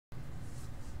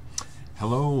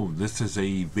Hello, this is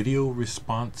a video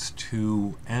response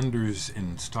to Anders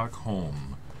in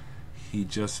Stockholm. He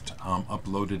just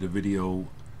uploaded a video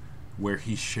where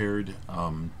he shared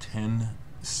 10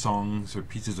 songs or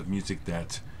pieces of music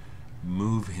that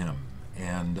move him,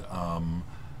 and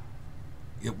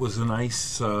it was a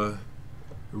nice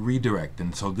redirect,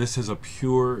 and so this is a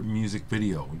pure music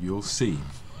video. You'll see.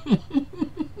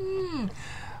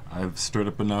 I've stirred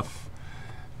up enough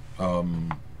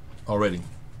already.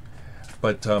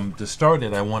 But to start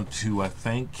it, I want to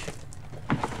thank,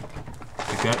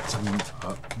 I got some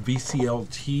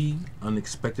VCLT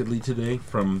unexpectedly today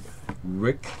from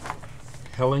Rick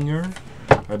Hellinger,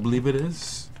 I believe it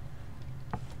is.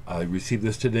 I received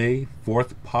this today,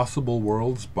 Fourth Possible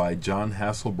Worlds by John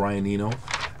Hasselbrianino.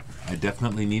 I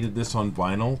definitely needed this on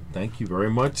vinyl. Thank you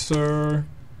very much, sir.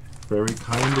 Very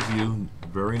kind of you.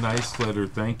 Very nice letter.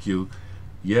 Thank you.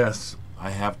 Yes, I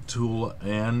have Tool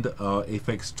and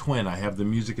Aphex Twin. I have the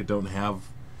music. I don't have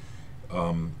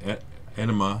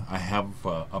Enema. I have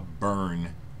a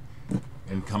Burn.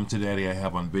 And Come to Daddy I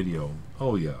have on video.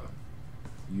 Oh yeah.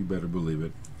 You better believe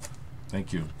it.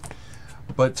 Thank you.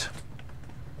 But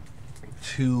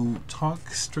to talk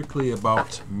strictly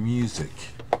about music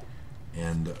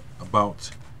and about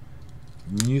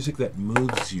music that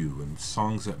moves you and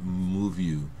songs that move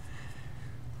you,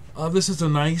 this is a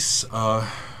nice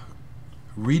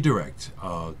redirect,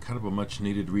 kind of a much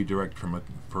needed redirect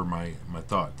for my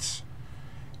thoughts,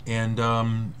 and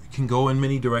can go in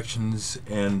many directions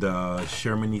and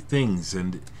share many things,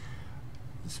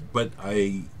 but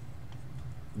I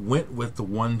went with the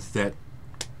ones that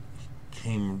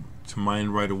came to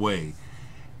mind right away.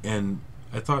 And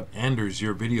I thought, Anders,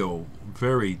 your video,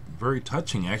 very, very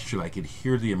touching. Actually, I could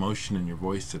hear the emotion in your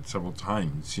voice at several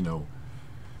times. You know,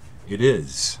 it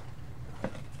is.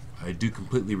 I do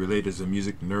completely relate as a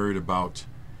music nerd about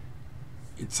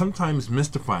it's sometimes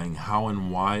mystifying how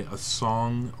and why a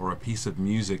song or a piece of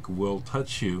music will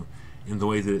touch you in the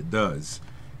way that it does.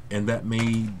 And that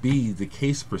may be the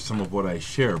case for some of what I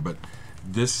share, but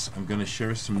this, I'm going to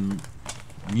share some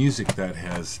music that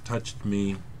has touched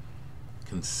me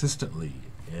consistently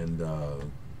and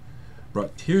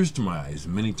brought tears to my eyes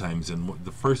many times. And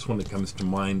the first one that comes to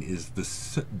mind is the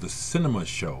Cinema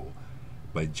Show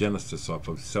by Genesis off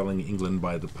of Selling England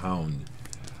by the Pound.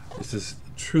 This is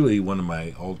truly one of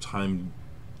my all-time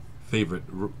favorite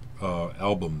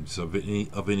albums of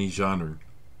any genre.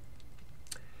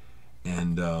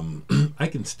 And I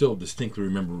can still distinctly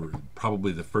remember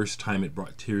probably the first time it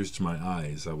brought tears to my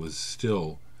eyes. I was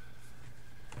still,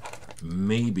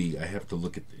 maybe, I have to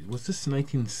look at, was this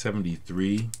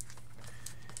 1973?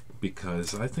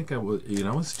 Because I think I was,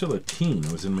 I was still a teen.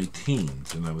 I was in my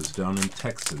teens, and I was down in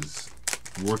Texas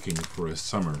working for a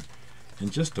summer,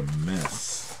 and just a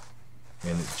mess.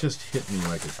 And it just hit me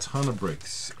like a ton of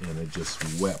bricks, and I just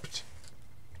wept.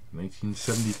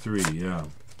 1973, yeah.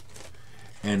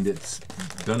 And it's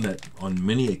done that on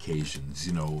many occasions,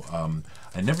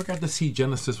 I never got to see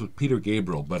Genesis with Peter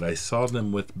Gabriel, but I saw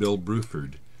them with Bill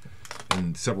Bruford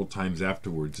and several times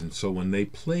afterwards. And so when they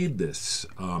played this,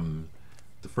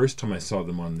 the first time I saw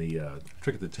them on the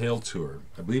Trick of the Tail tour,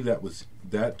 I believe that was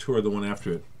that tour, the one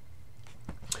after it,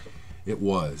 it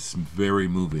was very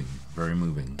moving, very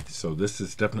moving. So this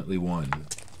is definitely one.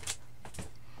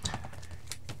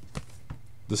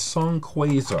 The song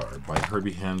Quasar by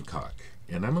Herbie Hancock.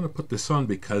 And I'm going to put this on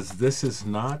because this is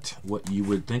not what you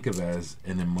would think of as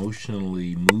an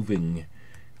emotionally moving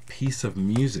piece of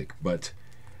music, but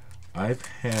I've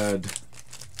had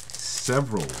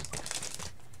several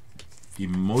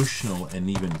emotional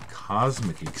and even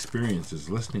cosmic experiences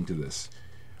listening to this.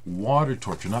 Water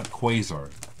Torture, not Quasar.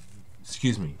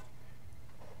 Excuse me.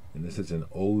 And this is an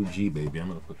OG, baby. I'm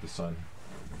going to put this on.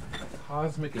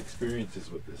 Cosmic experiences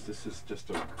with this. This is just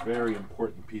a very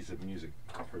important piece of music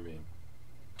for me.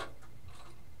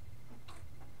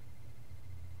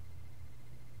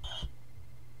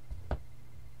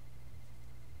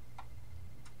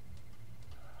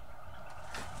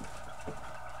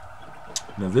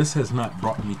 Now, this has not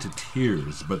brought me to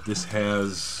tears, but this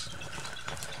has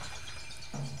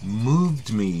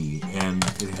moved me, and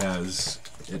it has,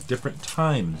 at different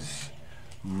times,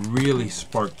 really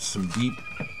sparked some deep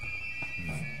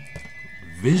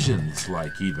visions,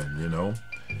 like even,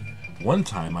 One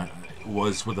time I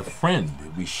was with a friend.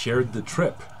 We shared the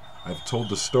trip. I've told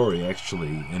the story,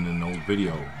 actually, in an old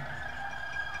video.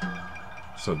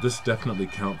 So this definitely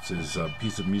counts as a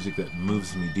piece of music that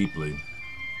moves me deeply.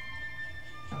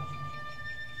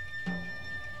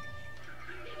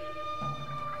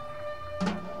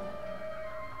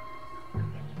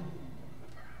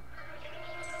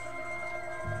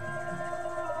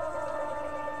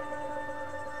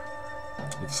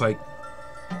 It's like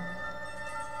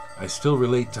I still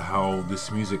relate to how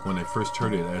this music, when I first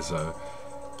heard it as a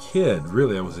kid,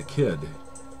 really I was a kid,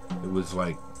 it was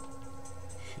like,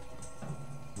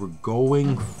 we're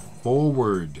going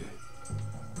forward.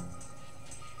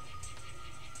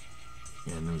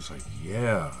 And it was like,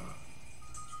 yeah,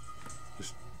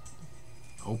 just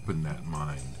open that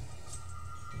mind.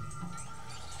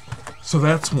 So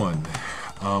that's one.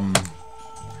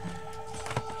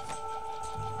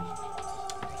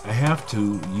 I have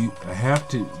to,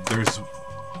 there's a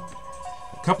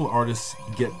couple of artists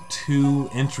get 2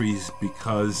 entries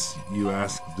because you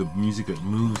ask the music that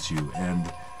moves you,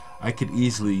 and I could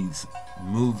easily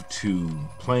move to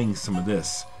playing some of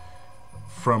this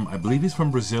from, I believe he's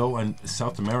from Brazil and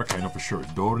South America, I know for sure,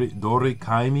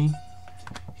 Dereck.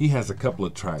 He has a couple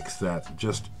of tracks that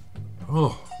just,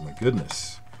 oh my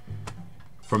goodness.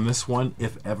 From this one,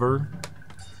 If Ever,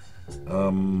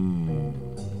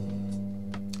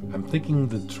 I'm thinking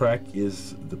the track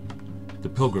is the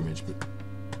Pilgrimage, but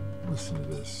listen to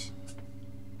this.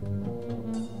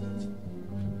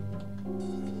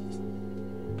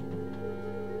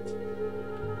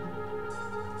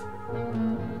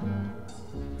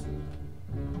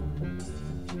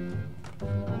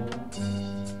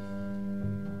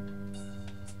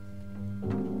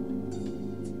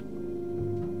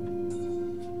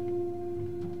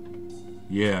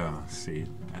 Yeah, see,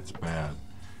 that's bad.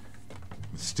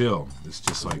 Still, it's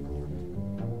just like,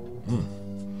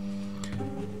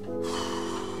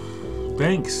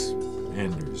 Thanks,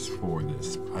 Anders, for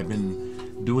this. I've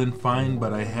been doing fine,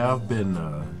 but I have been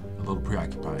a little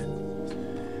preoccupied.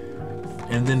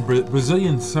 And then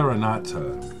Brazilian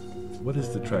Serenata. What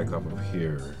is the track off of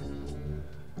here?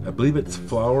 I believe it's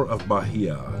Flower of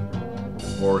Bahia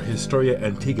or Historia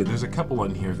Antiga. There's a couple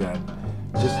on here that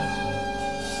just...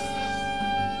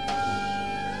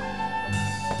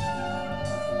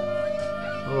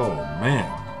 Oh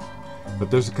man,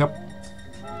 but there's a couple.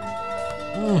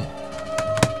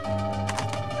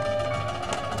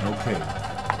 Okay,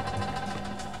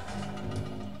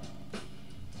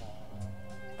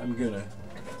 I'm gonna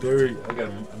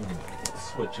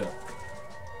switch up.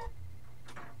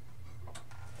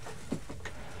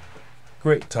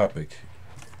 Great topic.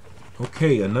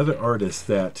 Okay, another artist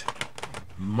that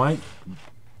might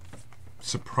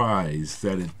surprise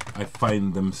that I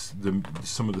find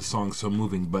some of the songs so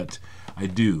moving, but I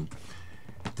do.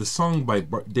 The song by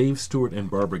Dave Stewart and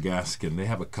Barbara Gaskin, they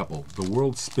have a couple. The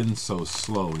World Spins So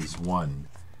Slow is one.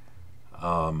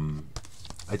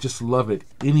 I just love it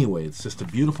anyway. It's just a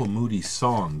beautiful, moody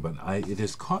song, but it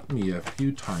has caught me a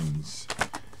few times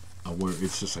where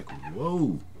it's just like,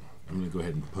 whoa. I'm going to go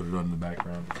ahead and put it on the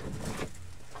background.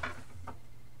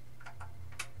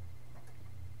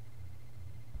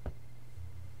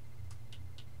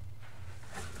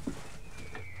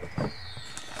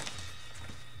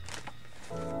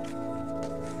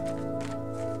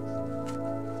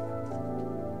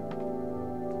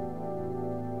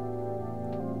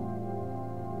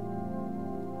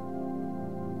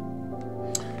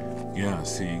 Yeah,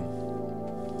 see.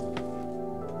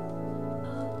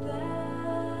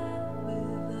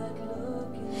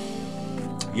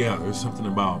 Yeah, there's something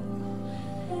about,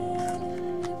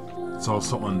 it's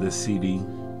also on this CD.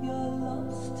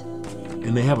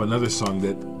 And they have another song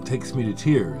that takes me to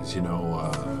tears, you know,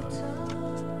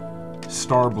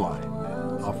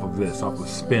 Starblind, off of this, off of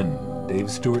Spin.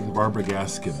 Dave Stewart and Barbara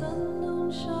Gaskin.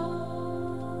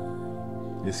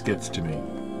 This gets to me.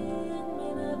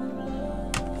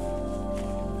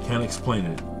 Can't explain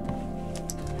it,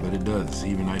 but it does.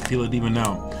 Even I feel it even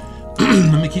now.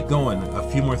 Let me keep going. A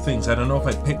few more things. I don't know if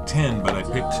I picked 10, but I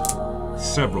picked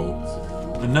several.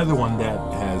 Another one that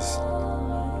has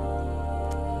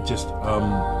just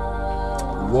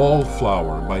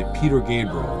Wallflower by Peter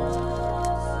Gabriel.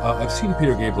 I've seen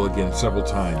Peter Gabriel again several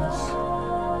times.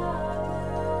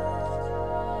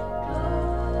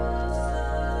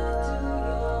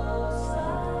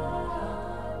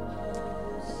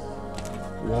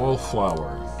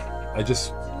 Wallflower. I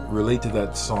just relate to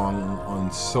that song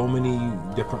on so many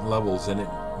different levels, and it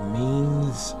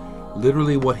means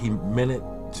literally what he meant it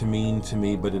to mean to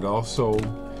me, but it also,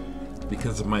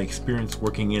 because of my experience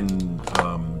working in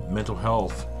mental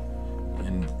health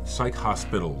and psych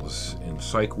hospitals and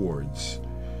psych wards,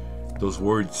 those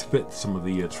words fit some of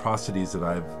the atrocities that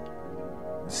I've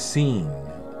seen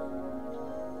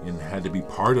and had to be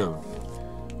part of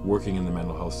working in the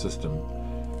mental health system.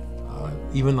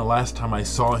 Even the last time I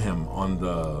saw him on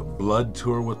the Blood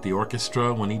tour with the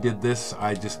orchestra, when he did this,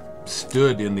 I just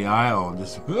stood in the aisle and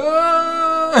just,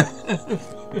 ah!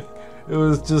 It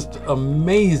was just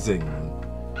amazing.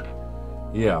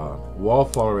 Yeah,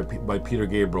 Wallflower by Peter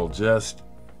Gabriel just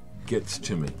gets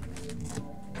to me.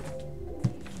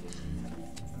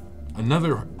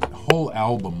 Another whole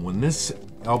album, when this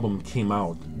album came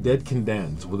out, Dead Can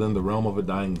Dance, Within the Realm of a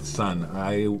Dying Sun,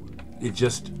 it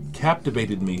just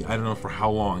captivated me. I don't know for how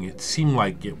long. It seemed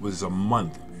like it was a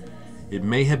month. It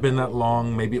may have been that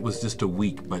long, maybe it was just a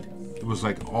week, but it was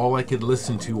like all I could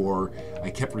listen to, or I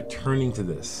kept returning to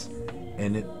this.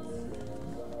 And it,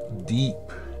 deep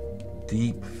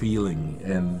feeling,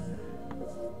 and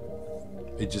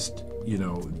it just, you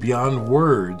know, beyond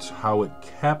words, how it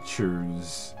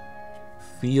captures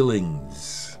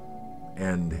feelings,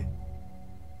 and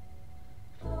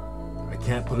I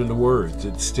can't put into words.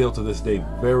 It's still to this day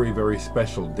very, very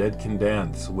special. Dead Can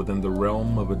Dance, Within the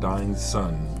Realm of a Dying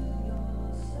Sun.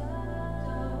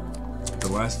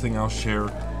 The last thing I'll share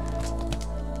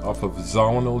off of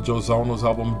Joe Zawinul's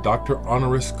album, Dr.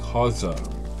 Honoris Causa.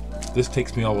 This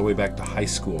takes me all the way back to high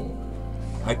school.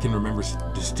 I can remember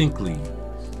distinctly,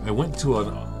 I went to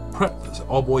an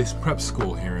all-boys prep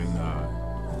school here in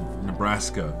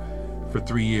Nebraska for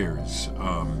 3 years,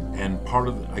 and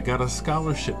I got a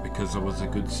scholarship because I was a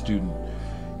good student.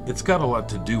 It's got a lot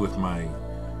to do with my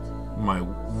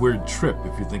weird trip,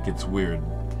 if you think it's weird.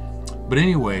 But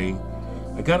anyway,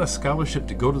 I got a scholarship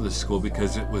to go to this school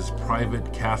because it was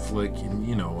private, Catholic, and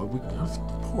you know, I was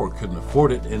poor, couldn't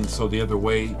afford it, and so the other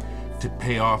way to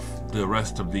pay off the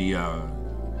rest of the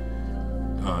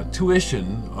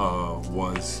tuition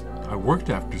was I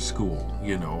worked after school,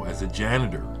 you know, as a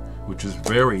janitor, which was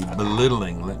very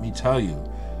belittling, let me tell you.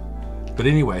 But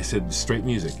anyway, I said straight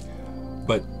music.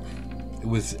 But it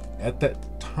was at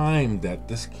that time that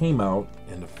this came out,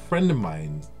 and a friend of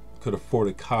mine could afford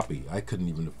a copy. I couldn't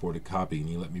even afford a copy, and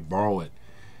he let me borrow it.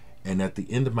 And at the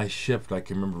end of my shift, I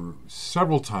can remember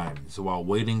several times while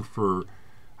waiting for,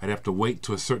 I'd have to wait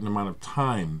to a certain amount of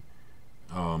time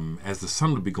as the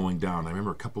sun would be going down. I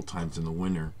remember a couple times in the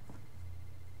winter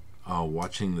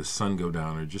watching the sun go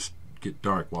down or just get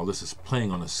dark while this is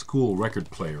playing on a school record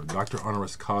player, Dr.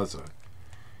 Honoris Causa,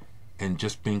 and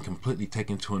just being completely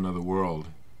taken to another world.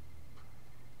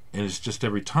 And it's just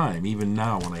every time, even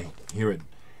now when I hear it,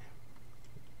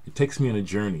 it takes me on a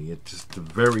journey. It's just a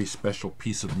very special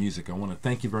piece of music. I want to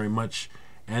thank you very much,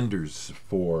 Anders,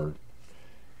 for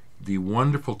the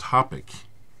wonderful topic.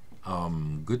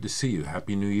 Good to see you.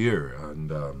 Happy New Year, and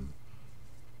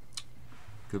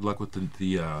good luck with the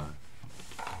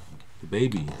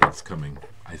baby that's coming,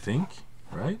 I think,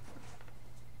 right?